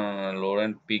না না না,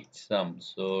 লোরেম পিকসাম,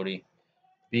 সরি,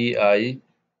 PI,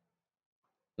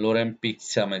 লোরেম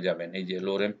পিকসামে যাবেন। এই যে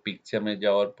লোরেম পিকসামে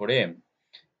যাওয়ার পরে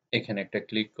এখানে একটা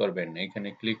ক্লিক করবেন। এখানে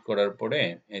ক্লিক করার পরে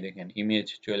এই দেখেন ইমেজ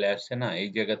চলে আসছে না? এই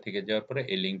জায়গা থেকে যাওয়ার পরে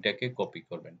এই লিঙ্কটাকে কপি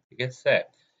করবেন। ঠিক আছে?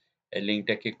 এই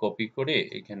লিঙ্কটাকে কপি করে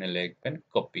এখানে লিখবেন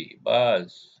কপি। বাস,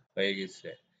 হয়ে গেছে।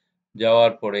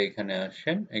 যাওয়ার পরে এখানে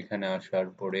আসেন। এখানে আসার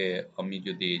পরে আমি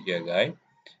যদি এই জায়গায়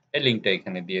এই লিঙ্কটা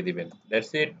এখানে দিয়ে দিবেন।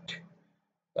 That's it.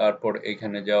 তারপর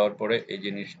এখানে যাওয়ার পরে এই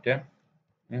জিনিসটা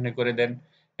এখানে করে দেন।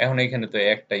 এখন এখানে তো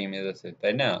একটা ইমেজ আছে,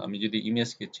 তাই না? আমি যদি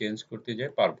ইমেজকে চেঞ্জ করতে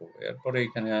যাই পারবো। এরপরে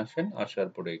এখানে আসেন, আসার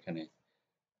পরে এখানে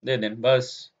দিয়ে দেন, বাস।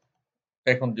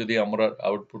 এখন যদি আমরা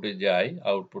আউটপুটে যাই,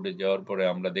 আউটপুটে যাওয়ার পরে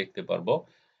আমরা দেখতে পারবো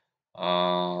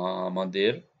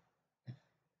আমাদের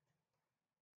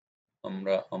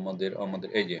আমাদের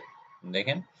এই যে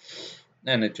দেখেন,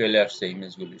 এখানে চলে আসছে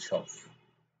ইমেজগুলি সব,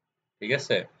 ঠিক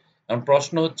আছে। এখন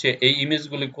প্রশ্ন হচ্ছে এই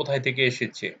ইমেজগুলি কোথায় থেকে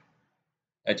এসেছে?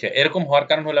 আচ্ছা, এরকম হওয়ার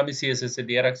কারণ হলো আমি সিএসএস এ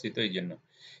দিয়ে রাখছি তো এই জন্য।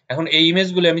 এখন এই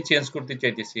ইমেজগুলি আমি চেঞ্জ করতে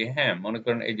চাইতেছি। হ্যাঁ, মনে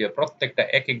করেন এই যে প্রত্যেকটা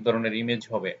এক এক ধরনের ইমেজ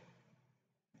হবে।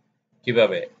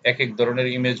 কিভাবে? একেক ধরনের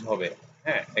ইমেজ হবে।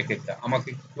 হ্যাঁ, একেকটা। আমাকে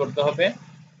কি করতে হবে?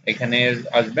 এখানে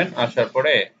আসবেন, আসার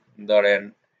পরে ধরেন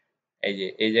এই যে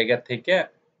এই জায়গা থেকে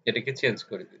এটাকে চেঞ্জ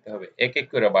করে দিতে হবে। এক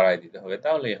করে বাড়ায় দিতে হবে।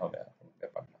 তাহলেই হবে, আর কোনো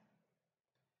ব্যাপার না।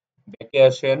 ব্যাকে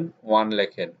আসেন, 1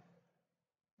 লেখেন।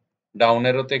 ডাউন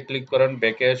অ্যারোতে ক্লিক করেন,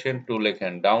 ব্যাকে আসেন, 2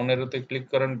 লেখেন। ডাউন অ্যারোতে ক্লিক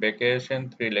করেন, ব্যাকে আসেন,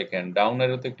 3 লেখেন। ডাউন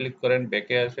অ্যারোতে ক্লিক করেন,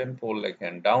 ব্যাকে আসেন, 4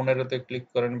 লেখেন। ডাউন অ্যারোতে ক্লিক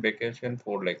করেন, ব্যাকে আসেন,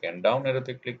 4 লেখেন। ডাউন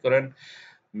অ্যারোতে ক্লিক করেন,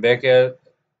 ব্যাকে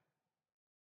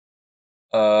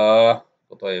আহ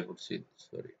কোথায় পড়ছি?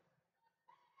 সরি।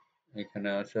 এখানে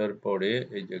আসার পরে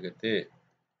এই জায়গাতে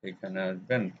এখানে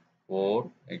আসবেন 4,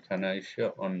 এখানে এসে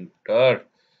অন্টার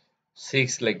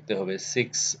 6 লিখতে হবে।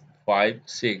 6, 5,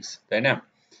 6, তাই না?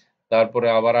 তারপরে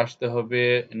আবার আসতে হবে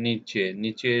নিচে।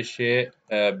 নিচে এসে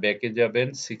ব্যাকে যাবেন,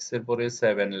 6 এর পরে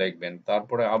 7 লিখবেন।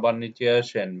 তারপরে আবার নিচে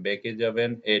আসেন, ব্যাকে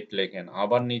যাবেন, 8 লেখেন।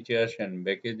 আবার নিচে আসেন,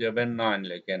 ব্যাকে যাবেন, 9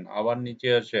 লেখেন। আবার নিচে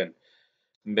আসেন,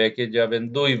 ব্যাকে যাবেন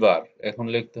 2 বার। এখন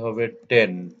লিখতে হবে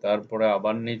 10। তারপরে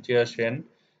আবার নিচে আসেন,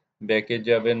 ব্যাকে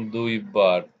যাবেন 2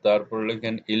 বার, তারপর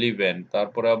লেখেন 11,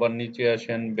 তারপরে আবার নিচে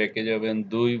আসেন, ব্যাকে যাবেন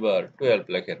 2 বার, 12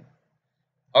 লেখেন।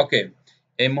 ওকে,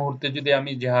 এই মুহূর্তে যদি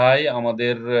আমি যাই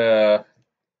আমাদের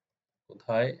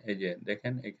কোথায়, এই যে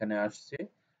দেখেন এখানে আসছে,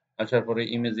 আসার পরে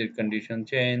ইমেজের কন্ডিশন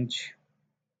চেঞ্জ,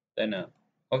 তাই না?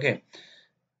 ওকে,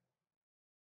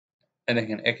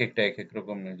 দেখেন এক একটা এক এক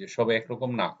রকম, যে সব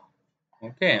একরকম না।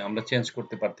 ওকে, আমরা চেঞ্জ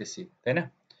করতে পারতেছি, তাই না?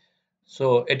 সো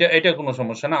এটা কোনো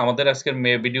সমস্যা না। আমাদের আজকের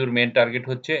ভিডিওর মেইন টার্গেট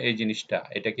হচ্ছে এই জিনিসটা,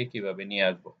 এটাকে কিভাবে নিয়ে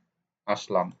আসবো।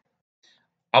 আসলাম,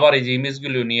 আবার এই যে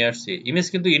ইমেজগুলো নিয়ে আসছি, ইমেজ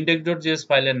কিন্তু index.js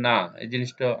ফাইলের না, এই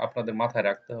জিনিসটা আপনাদের মাথায়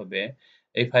রাখতে হবে।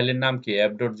 এই ফাইলের নাম কি?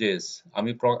 app.js।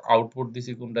 আমি আউটপুট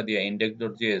দিছি কোনটা দিয়ে?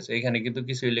 index.js। এখানে কিন্তু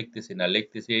কিছুই লিখতেছি না,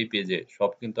 লিখতেছি এই পেজে,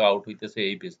 সব কিন্তু আউট হইতেছে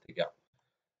এই পেজ থেকে।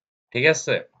 ঠিক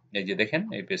আছে, এই যে দেখেন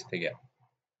এই পেজ থেকে।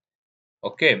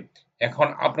 ওকে, এখন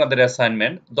আপনাদের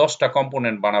অ্যাসাইনমেন্ট 10টা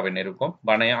কম্পোনেন্ট বানাবেন, এরকম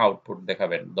বানিয়ে আউটপুট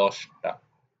দেখাবেন 10টা।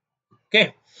 ওকে,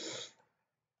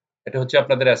 এটা হচ্ছে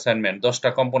আপনাদের অ্যাসাইনমেন্ট। 10টা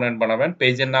কম্পোনেন্ট বানাবেন,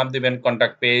 পেজের নাম দিবেন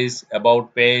contact page, about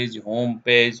page, home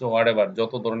page, whatever,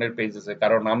 যত ধরনের পেজ আছে,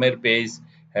 কারো নামের পেজ,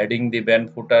 হেডিং দিবেন,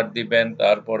 ফুটার দিবেন,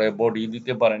 তারপরে বডি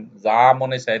দিতে পারেন, যা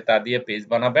মনে চায় তা দিয়ে পেজ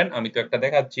বানাবেন। আমি তো একটা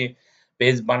দেখাচ্ছি,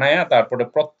 পেজ বানায়া তারপরে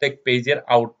প্রত্যেক পেজের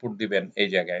আউটপুট দিবেন এই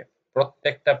জায়গায়,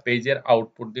 প্রত্যেকটা পেজের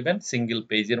আউটপুট দিবেন সিঙ্গেল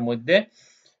পেজের মধ্যে।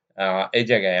 এই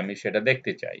জায়গায় আমি সেটা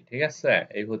দেখতে চাই। ঠিক আছে,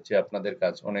 এই হচ্ছে আপনাদের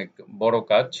কাজ, অনেক বড়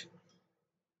কাজ,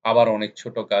 আবার অনেক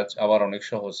ছোট কাজ, আবার অনেক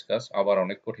সহজ কাজ, আবার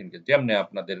অনেক কঠিন কাজ। যেমনি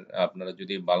আপনারা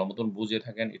যদি ভালো মতন বুঝে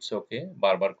থাকেন, ইটস ওকে,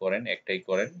 বারবার করেন, একটাই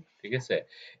করেন। ঠিক আছে?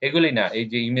 এগুলি না, এই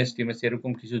যে ইমেজ-টিমেজ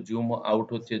এরকম কিছু জুম আউট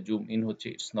হচ্ছে, জুম ইন হচ্ছে,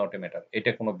 ইটস নট এ ম্যাটার।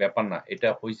 এটা কোনো ব্যাপার না। এটা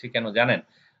হইছে কেন জানেন?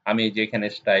 আমি এই যে এখানে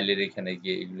স্টাইলের এখানে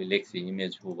গিয়ে এগুলি লিখছি,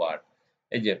 ইমেজ হুবার্ড,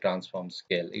 এই যে ট্রান্সফর্ম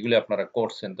স্কেল, এগুলি আপনারা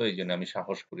করছেন, তো এইজন্য আমি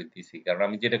সাহস করে দিছি। কারণ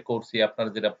আমি যেটা করছি, আপনারা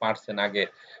যেটা পারছেন আগে,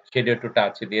 সেটা একটু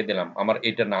টাচে দিয়ে দিলাম। আমার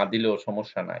এটা না দিলেও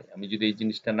সমস্যা নাই। আমি যদি এই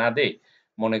জিনিসটা না দেই,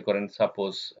 মনে করেন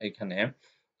সাপোজ এখানে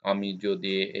আমি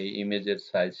যদি এই ইমেজের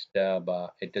সাইজটা বা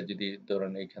এটা যদি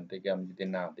ধরেন এখান থেকে আমি যদি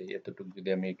না দেই, এতটুকু যদি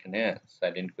আমি এখানে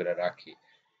সাইলেন্ট করে রাখি,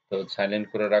 তো সাইলেন্ট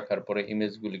করে রাখার পরে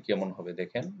ইমেজগুলি কেমন হবে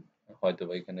দেখেন।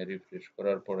 হয়তোবা এখানে রিফ্রেশ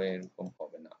করার পরে এরকম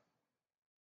হবে না।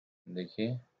 দেখি,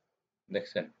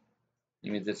 দেখছেন?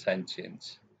 ইমেজের সাইজ চেঞ্জ।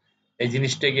 এই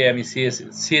জিনিসটাকে আমি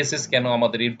সিএসএস কেন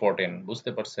আমাদের ইম্পর্টেন্ট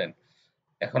বুঝতে পারছেন?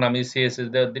 এখন আমি সিএসএস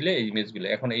দিলে এই ইমেজগুলো,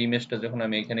 এখন এই ইমেজটা যখন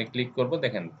আমি এখানে ক্লিক করব,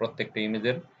 দেখেন প্রত্যেকটা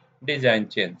ইমেজের ডিজাইন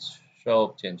চেঞ্জ, সব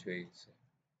চেঞ্জ হয়ে গেছে।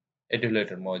 এটা হলো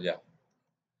এটার মজা।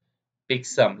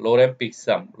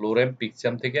 লোরেম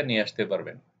পিক্সাম থেকে নিয়ে আসতে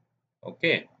পারবেন।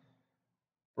 ওকে,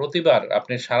 প্রতিবার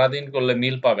আপনি সারাদিন করলে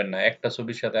মিল পাবেন না, একটা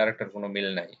ছবির সাথে আরেকটার কোনো মিল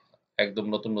নাই, একদম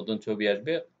নতুন নতুন ছবি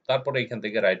আসবে। তারপরে এখান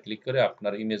থেকে রাইট ক্লিক করে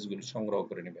আপনার ইমেজগুলি সংগ্রহ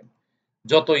করে নেবেন,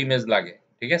 যত ইমেজ লাগে।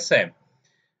 ঠিক আছে,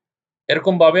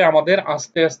 এরকম ভাবে আমাদের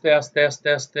আস্তে আস্তে আস্তে আস্তে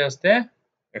আস্তে আস্তে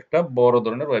একটা বড়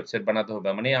ধরনের ওয়েবসাইট বানাতে হবে।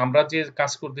 মানে আমরা যে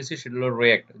কাজ করতেছি সেটা হলো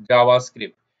রিয়েক্ট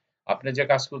জাভাস্ক্রিপ্ট। আপনি যে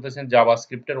কাজ করতেছেন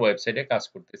জাভাস্ক্রিপ্টের ওয়েবসাইটে কাজ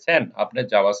করতেছেন, আপনি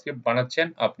জাভাস্ক্রিপ্ট বানাচ্ছেন,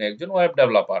 আপনি একজন ওয়েব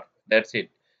ডেভেলপার, দ্যাটস ইট।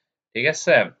 ঠিক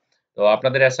আছে, তো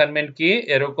আপনাদের অ্যাসাইনমেন্ট কি?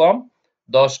 এরকম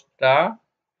 10টা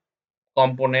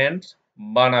কম্পোনেন্টস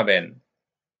বানাবেন।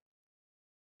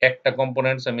 একটা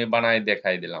কম্পোনেন্টস আমি বানাই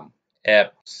দেখাই দিলাম,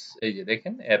 অ্যাপস। এই যে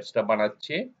দেখেন অ্যাপসটা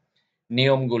বানাচ্ছি,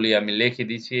 নিয়মগুলি আমি লিখে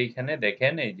দিছি এইখানে,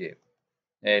 দেখেন এই যে,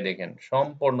 এই দেখেন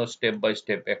সম্পূর্ণ স্টেপ বাই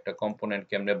স্টেপ একটা কম্পোনেন্ট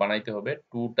কেমনে বানাইতে হবে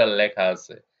টোটাল লেখা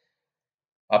আছে।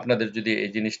 আপনাদের যদি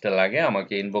এই জিনিসটা লাগে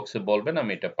আমাকে ইনবক্সে বলবেন,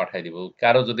 আমি এটা পাঠাই দিব।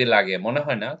 কারো যদি লাগে, মনে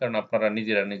হয় না, কারণ আপনারা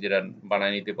নিজেরা নিজেরা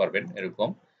বানায় নিতে পারবেন এরকম।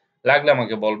 লাগলে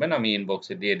আমাকে বলবেন, আমি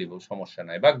ইনবক্সে দিয়ে দিব, সমস্যা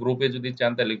নাই। বা গ্রুপে যদি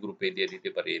চান তাহলে গ্রুপে দিয়ে দিতে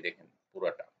পারি। এই দেখেন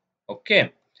পুরাটা। ওকে,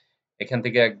 এখান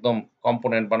থেকে একদম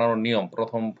কম্পোনেন্ট বানানোর নিয়ম,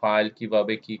 প্রথম ফাইল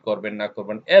কিভাবে কি করবেন না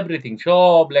করবেন, এভরিথিং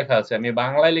সব লেখা আছে। আমি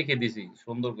বাংলায় লিখে দিছি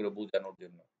সুন্দর করে বোঝানোর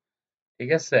জন্য।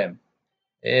 ঠিক আছে,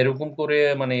 এরকম করে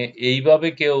মানে এইভাবে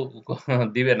কেউ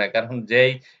দিবে না, কারণ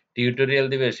যেই টিউটোরিয়াল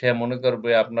দিবে সে মনে করবে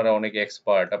আপনারা অনেক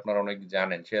এক্সপার্ট, আপনারা অনেক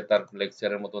জানেন, সে তার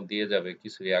লেকচারের মতন দিয়ে যাবে,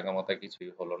 কিছুই আগামাথা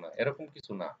কিছুই হলো না, এরকম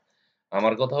কিছু না।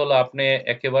 আমার কথা হলো আপনি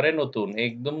একেবারে নতুন,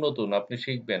 একদম নতুন, আপনি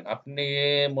শিখবেন। আপনি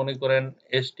মনে করেন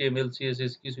HTML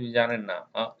CSS কিছুই জানেন না,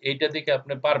 এইটা দেখে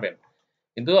আপনি পারবেন,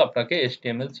 কিন্তু আপনাকে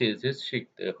HTML CSS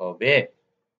শিখতে হবে।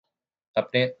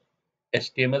 আপনি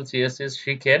HTML CSS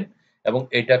শিখেন এবং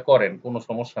এটা করেন, কোনো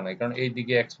সমস্যা নাই, কারণ এই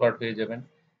দিকে এক্সপার্ট হয়ে যাবেন।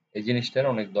 এই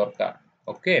জিনিসটার অনেক দরকার।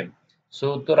 ওকে,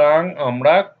 সুতরাং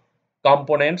আমরা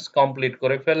কম্পোনেন্টস কমপ্লিট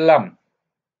করে ফেললাম।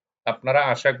 আপনারা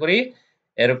আশা করি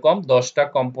এরকম 10টা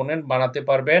কম্পোনেন্ট বানাতে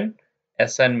পারবেন।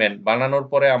 অ্যাসাইনমেন্ট বানানোর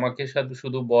পরে আমাকে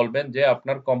শুধু বলবেন যে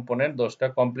আপনার কম্পোনেন্ট 10টা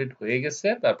কমপ্লিট হয়ে গেছে,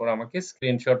 তারপর আমাকে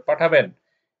স্ক্রিনশট পাঠাবেন।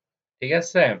 ঠিক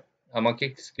আছে, আমাকে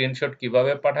স্ক্রিনশট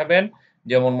কিভাবে পাঠাবেন?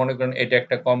 যেমন মনে করেন এটা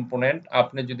একটা কম্পোনেন্ট,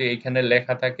 আপনি যদি এখানে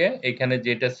লেখা থাকে এখানে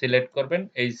যেটা সিলেক্ট করবেন,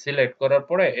 এই সিলেক্ট করার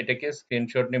পরে এটাকে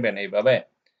স্ক্রিনশট নেবেন এইভাবে,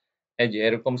 এই যে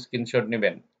এরকম স্ক্রিনশট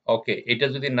নেবেন। ওকে, এটা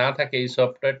যদি না থাকে এই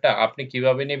সফটওয়্যারটা আপনি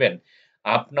কিভাবে নেবেন,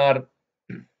 আপনার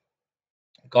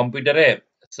কম্পিউটারে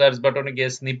সার্চ বাটনে গিয়ে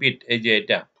স্নিপিট, এই যে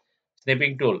এটা স্নিপিং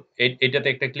টুল, এটাতে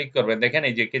একটা ক্লিক করবেন, দেখেন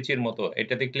এই যে কেচির মতো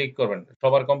এটাতে ক্লিক করবেন,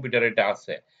 সবার কম্পিউটারে এটা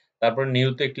আছে। তারপর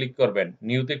নিউতে ক্লিক করবেন,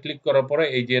 নিউতে ক্লিক করার পরে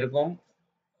এই যে এরকম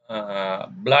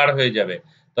ব্লার হয়ে যাবে।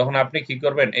 তখন আপনি কি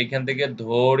করবেন, এইখান থেকে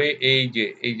ধরে এই যে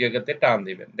এই জায়গাতে টান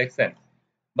দিবেন, দেখছেন?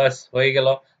 বাস হয়ে গেল।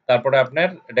 তারপরে আপনার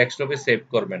ডেস্কটপে সেভ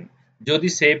করবেন। যদি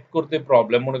সেভ করতে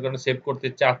প্রবলেম মনে করেন, সেভ করতে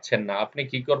চাচ্ছেন না, আপনি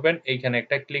কি করবেন, এইখানে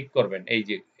একটা ক্লিক করবেন, এই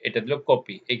যে এটা দিল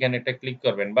কপি, এখানে একটা ক্লিক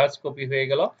করবেন, বাস কপি হয়ে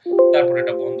গেল। তারপর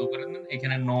এটা বন্ধ করে দেন,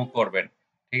 এখানে নো করবেন।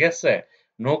 ঠিক আছে?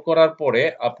 নো করার পরে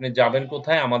আপনি যাবেন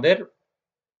কোথায়, আমাদের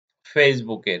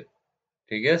ফেসবুকের,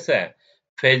 ঠিক আছে?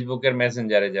 ফেসবুকের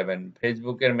মেসেঞ্জারে যাবেন।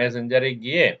 ফেসবুকের মেসেঞ্জারে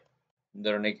গিয়ে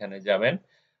ধরুন এখানে যাবেন।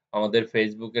 আমাদের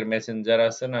ফেসবুকের মেসেঞ্জার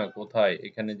আছে না? কোথায়?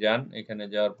 এখানে যান। এখানে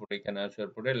যাওয়ার পরে এখানে আসার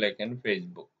পরে লেখেন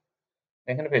ফেসবুক।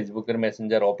 এখানে ফেসবুকের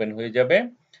মেসেঞ্জার ওপেন হয়ে যাবে।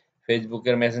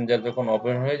 ফেসবুকের মেসেঞ্জার যখন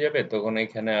ওপেন হয়ে যাবে তখন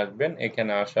এখানে আসবেন।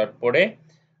 এখানে আসার পরে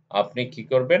আপনি কি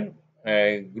করবেন?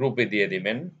 গ্রুপে দিয়ে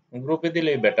দিবেন। গ্রুপে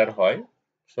দিলেই বেটার হয়।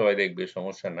 সবাই দেখবে,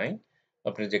 সমস্যা নাই।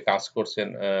 আপনি যে কাজ করছেন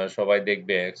সবাই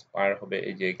দেখবে, এক্সপায়ার হবে।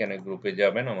 এই যে এখানে গ্রুপে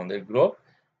যাবেন, আমাদের গ্রুপ।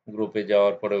 গ্রুপে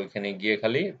যাওয়ার পরে ওইখানে গিয়ে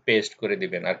খালি পেস্ট করে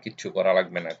দিবেন। আর কিচ্ছু করা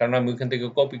লাগবে না। কারণ আমি ওইখান থেকে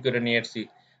কপি করে নিয়ে আসছি।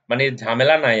 মানে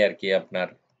ঝামেলা নাই আরকি আপনার।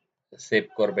 সেভ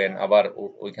করবেন, আবার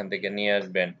ওইখান থেকে নিয়ে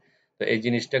আসবেন। তো এই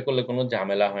জিনিসটা করলে কোনো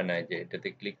ঝামেলা হয় না। এই যে এটাতে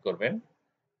ক্লিক করবেন।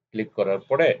 ক্লিক করার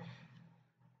পরে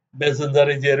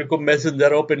মেসেঞ্জারে যে এরকম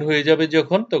মেসেঞ্জার ওপেন হয়ে যাবে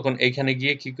যখন, তখন এইখানে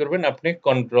গিয়ে কি করবেন, আপনি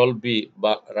কন্ট্রোল বি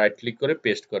বা রাইট ক্লিক করে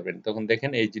পেস্ট করবেন। তখন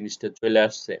দেখেন এই জিনিসটা চলে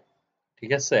আসছে।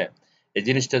 ঠিক আছে? এই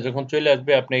জিনিসটা যখন চলে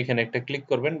আসবে আপনি এখানে একটা ক্লিক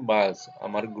করবেন, বাস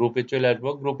আমার গ্রুপে চলে আসবো।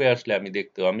 গ্রুপে আসলে আমি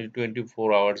দেখতেও, আমি 24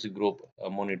 আওয়ার্স গ্রুপ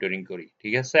মনিটরিং করি।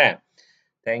 ঠিক আছে?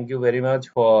 Thank you very much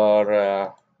for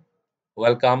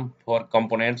welcome for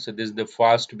components. This is the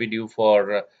first video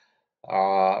for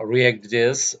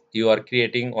React.js. You are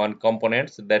creating on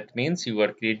components. That means you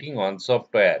are creating on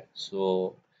software.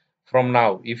 So from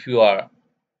now, if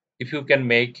you can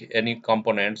make any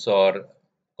components, or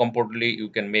completely you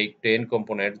can make 10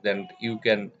 components, then you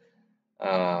can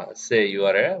say you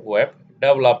are a web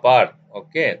developer.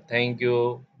 Okay. Thank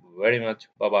you very much.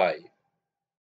 Bye bye.